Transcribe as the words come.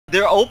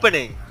They're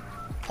opening.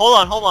 Hold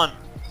on, hold on.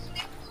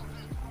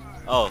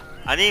 Oh,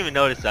 I didn't even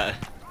notice that.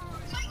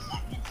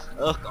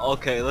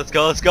 Okay, let's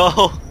go, let's go.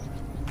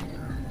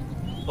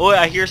 Oh wait,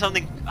 I hear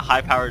something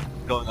high powered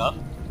going up.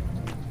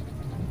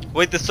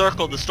 Wait, the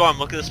circle, the storm,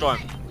 look at the storm.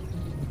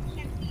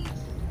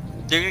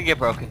 They're gonna get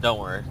broken, don't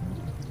worry.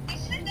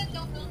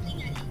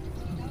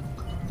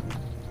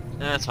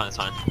 Yeah, it's fine, it's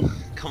fine.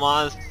 Come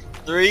on,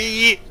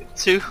 3,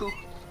 2,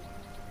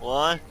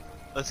 1,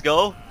 let's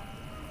go.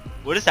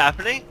 What is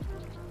happening?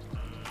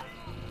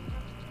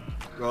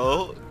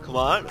 Bro, come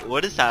on,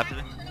 what is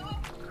happening?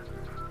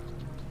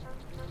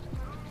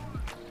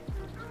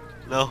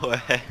 No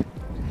way.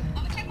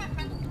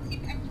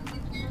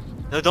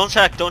 No, don't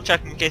check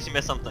in case you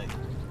miss something.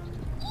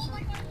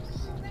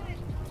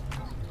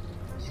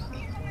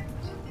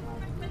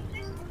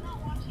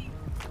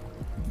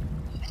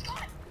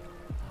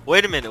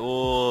 Wait a minute,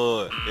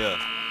 oh, yeah.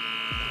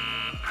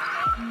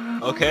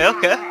 Okay,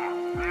 okay.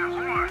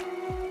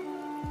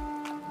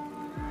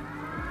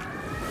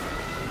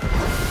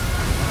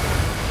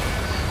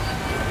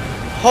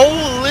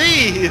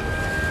 Holy!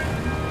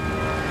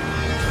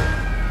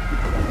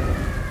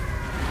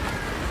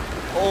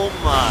 Oh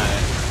my.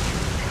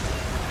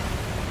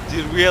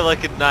 Dude, we have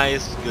like a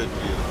nice, good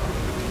view.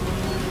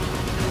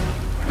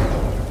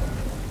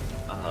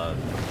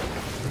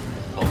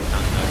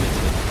 Nuggets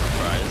with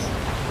fries.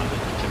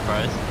 Chicken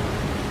fries.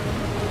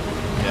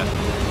 Yeah.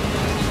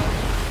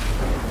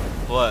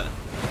 What?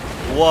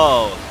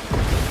 Whoa.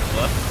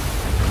 What?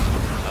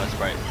 Oh, it's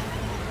bright.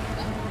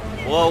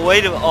 Whoa,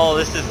 wait a minute. Oh,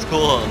 this is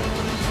cool.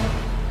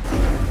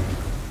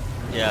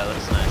 Yeah, it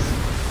looks nice.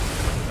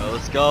 Oh,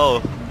 let's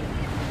go.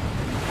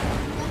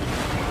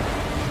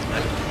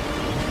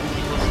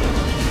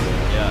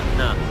 Yeah,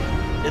 nah.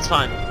 It's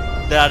fine.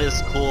 That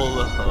is cool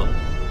though.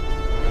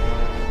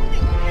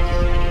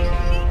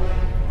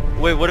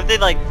 Wait, what if they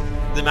like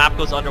the map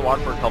goes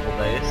underwater for a couple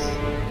days?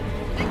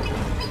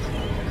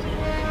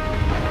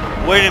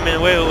 Wait a minute,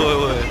 wait.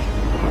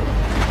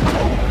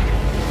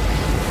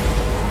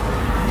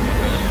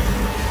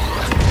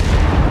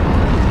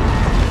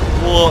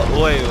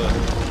 Whoa, wait.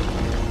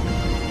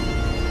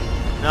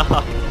 No.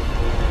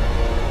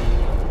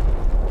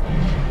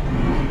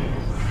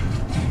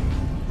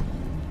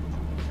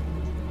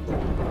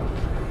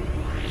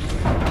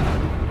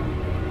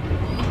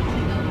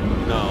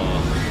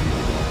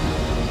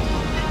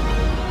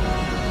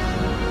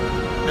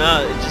 No,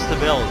 it's just the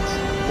builds.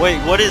 Wait,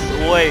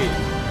 wait.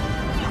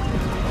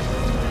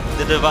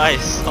 The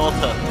device, hold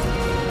up.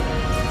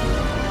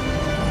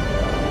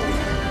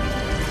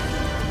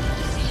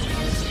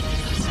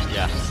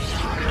 Yeah,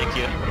 thank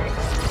you.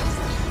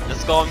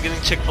 Let's go, I'm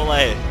getting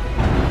Chick-fil-A.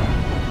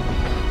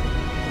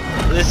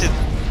 This is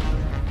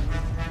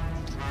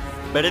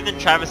better than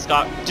Travis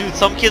Scott. Dude,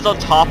 some kid's on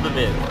top of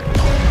it.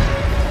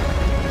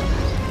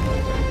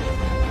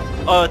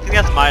 Oh, I think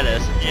that's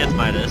Midas.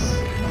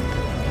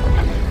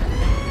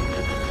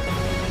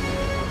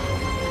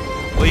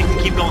 Well, you can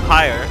keep going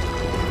higher.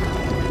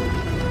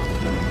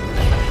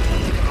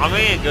 I'm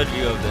getting a good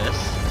view of this.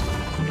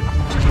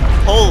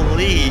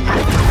 Holy!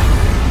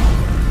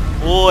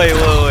 Wait,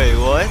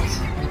 what?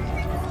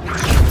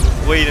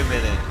 Wait a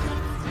minute.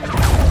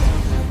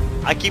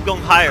 I keep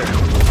going higher.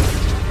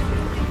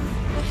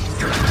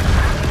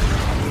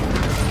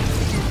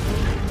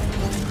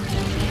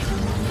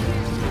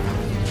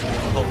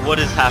 Oh, what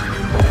is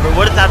happening? Or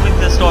what is happening to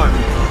the storm?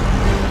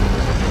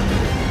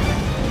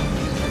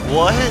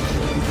 What?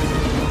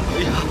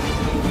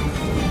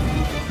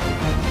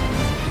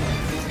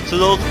 So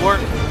those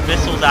weren't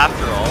missiles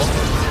after all.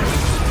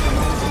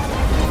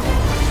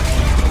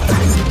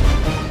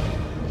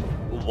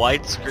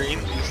 Widescreen?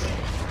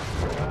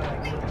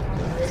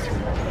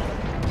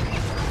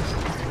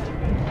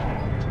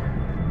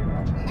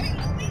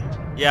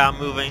 Yeah, I'm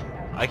moving.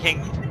 I can't...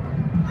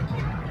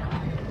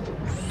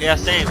 Yeah,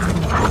 same.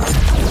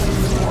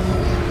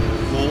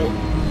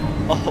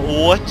 Oh,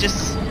 what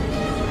just...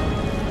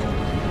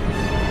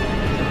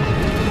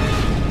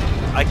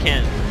 I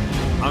can't.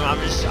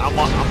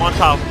 I'm on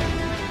top.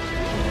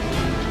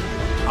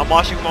 I'm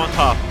watching from on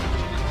top.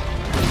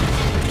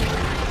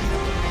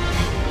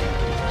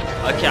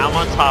 Okay, I'm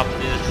on top.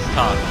 Dude, this is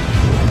top.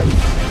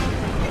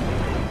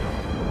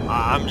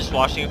 I'm just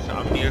watching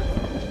from here.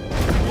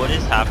 What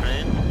is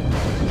happening?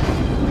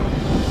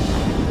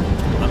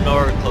 I'm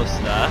nowhere close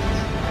to that.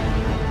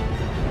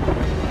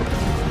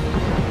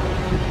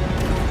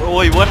 Oh,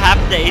 wait, what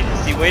happened to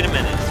agency? Wait a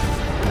minute.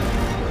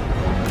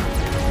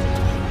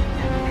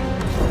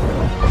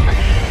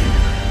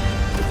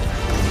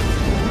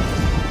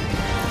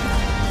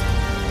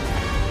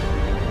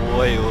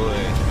 Wait.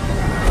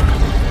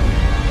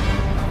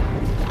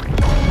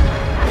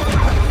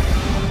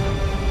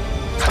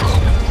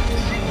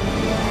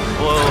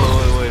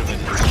 Whoa, wait a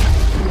minute.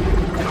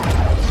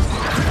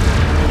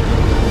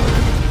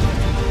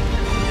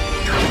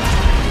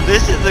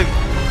 This is a...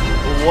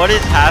 What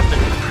is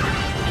happening?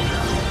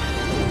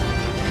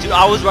 Dude,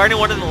 I was riding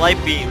one of the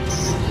light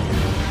beams.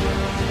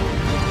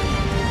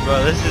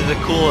 Bro, this is a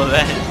cool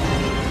event.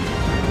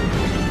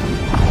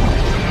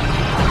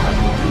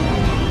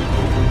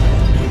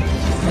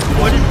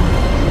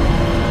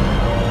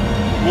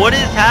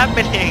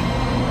 happening?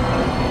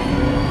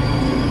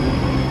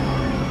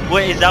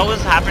 Wait, is that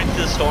what's happening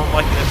to the storm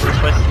like in the first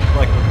place?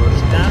 Like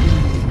reversing that?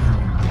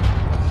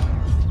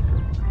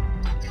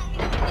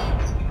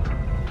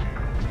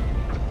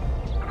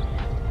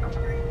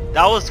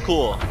 That was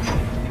cool.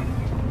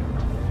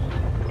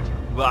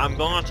 But I'm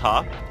going on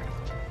top.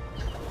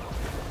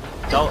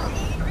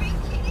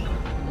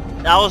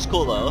 That was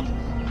cool though.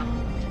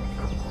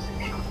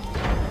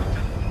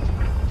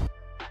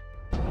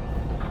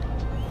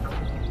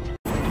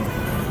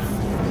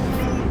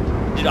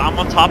 Dude, I'm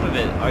on top of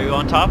it. Are you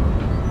on top?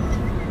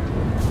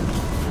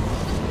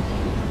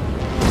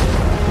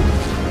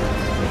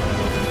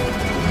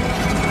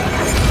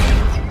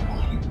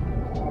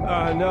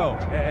 No,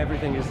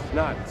 everything is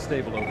not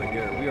stable over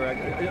here. We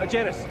are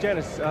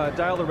Janice,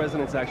 dial the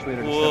resonance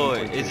actuator. Whoa,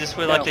 is this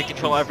where like they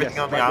control everything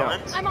on the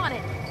island? I'm on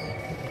it.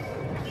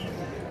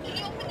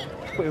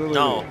 Wait,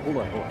 no. Hold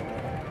on.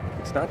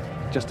 It's not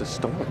just a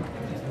storm.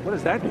 What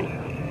does that mean?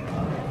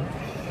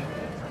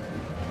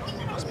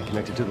 It must be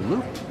connected to the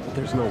loop.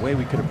 There's no way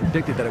we could have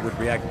predicted that it would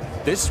react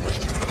this way.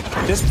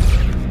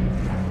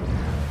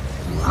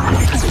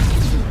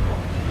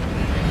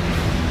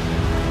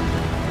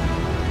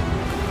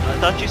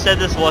 I thought you said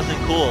this wasn't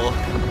cool.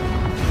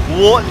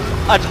 What?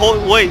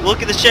 Wait,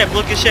 look at the ship,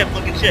 look at the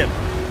ship.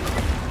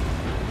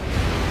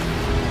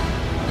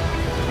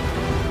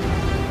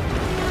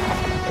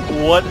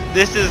 What?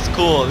 This is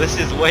cool. This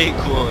is way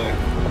cooler.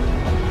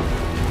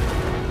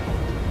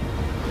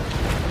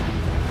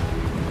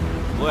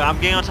 Wait, I'm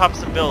getting on top of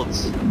some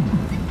builds.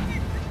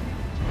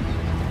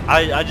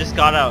 I just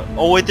got out.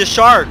 Oh wait, there's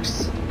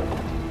sharks!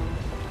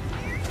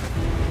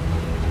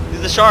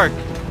 There's a shark!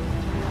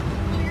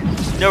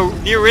 No,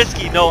 near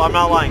risky. No, I'm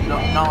not lying. No,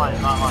 I'm not lying.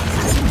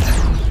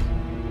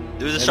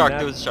 There was a shark.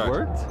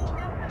 Worked?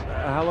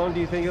 How long do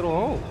you think it'll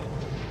hold?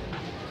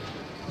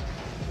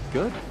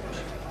 Good.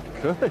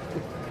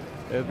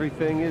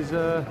 Everything is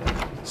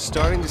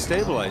starting to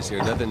stabilize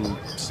here. Nothing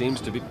seems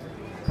to be.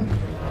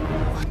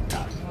 What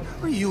the?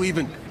 Are you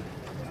even?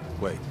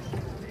 Wait.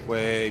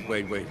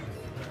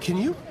 Can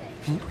you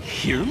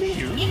hear me?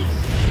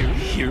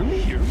 Hear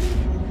me?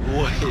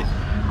 Wait.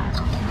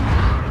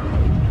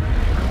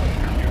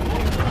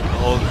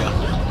 Oh god.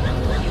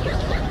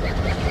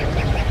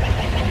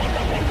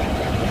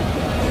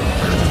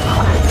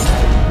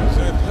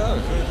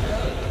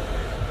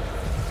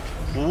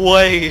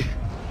 Wait.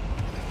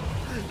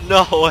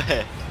 No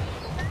way.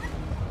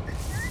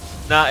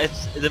 Nah,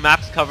 the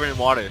map's covered in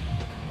water.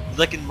 It's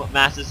like a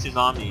massive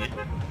tsunami.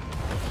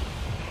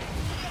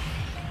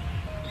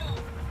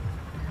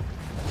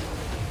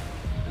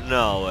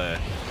 No way.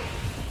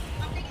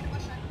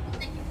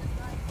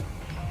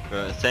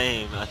 Bro,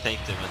 same. I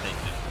thanked him.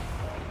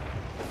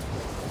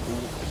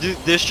 Dude,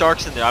 there's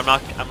sharks in there. I'm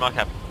not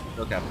capping.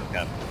 No cap.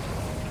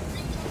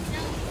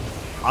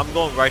 I'm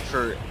going right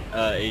for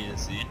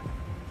agency.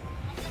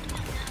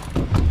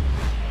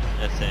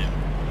 Yeah, same.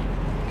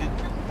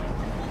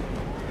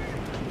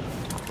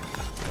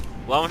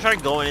 Well, I'm trying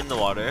to go in the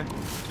water.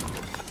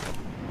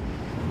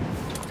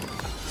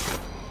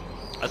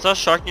 I saw a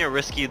shark near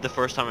risky the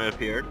first time it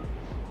appeared.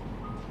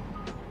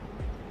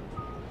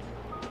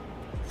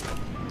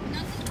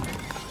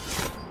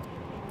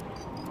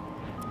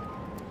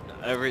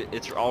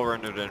 It's all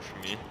rendered in for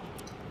me.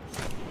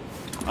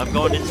 I'm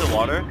going into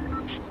water.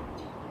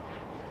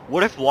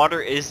 What if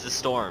water is the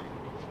storm?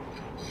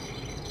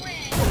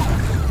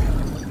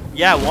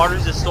 Yeah,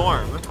 water's the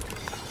storm.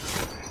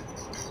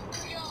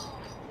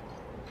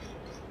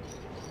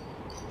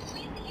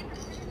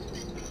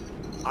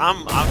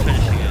 I'm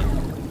finishing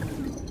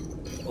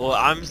it.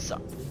 Well,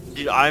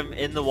 dude, I'm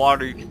in the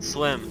water. You can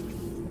swim.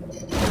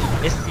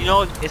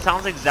 It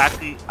sounds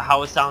exactly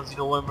how it sounds.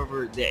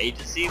 Remember the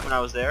agency when I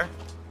was there?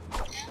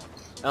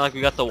 And like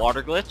we got the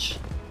water glitch.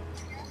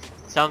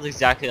 Sounds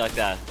exactly like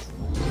that.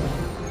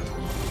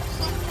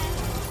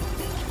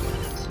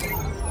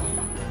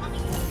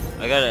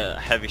 I got a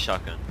heavy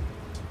shotgun.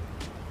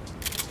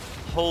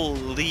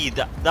 Holy,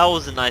 that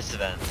was a nice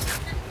event.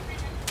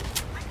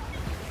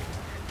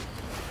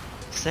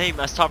 Same,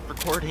 I stopped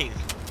recording.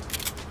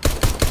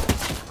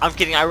 I'm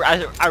kidding,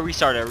 I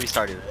restarted it.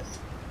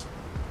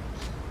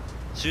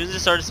 As soon as it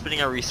started spinning,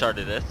 I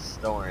restarted it.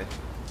 Don't worry.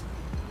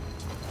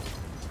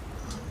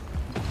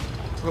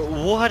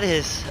 What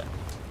is...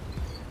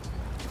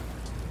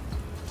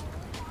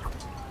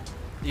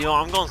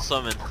 I'm going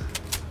swimming.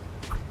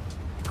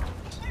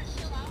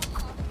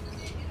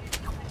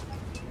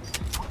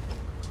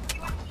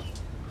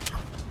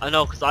 I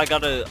know, cause I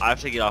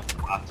have to get off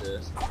after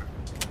this.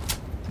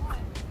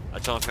 I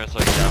told my parents to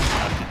get off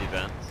after the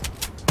event.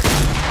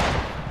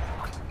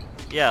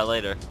 Yeah,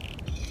 later.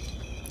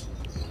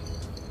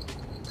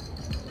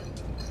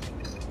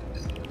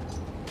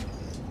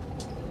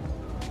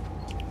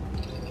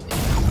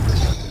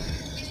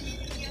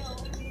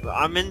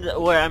 I'm in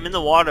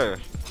the water.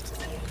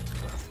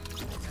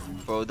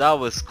 Bro, that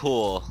was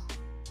cool.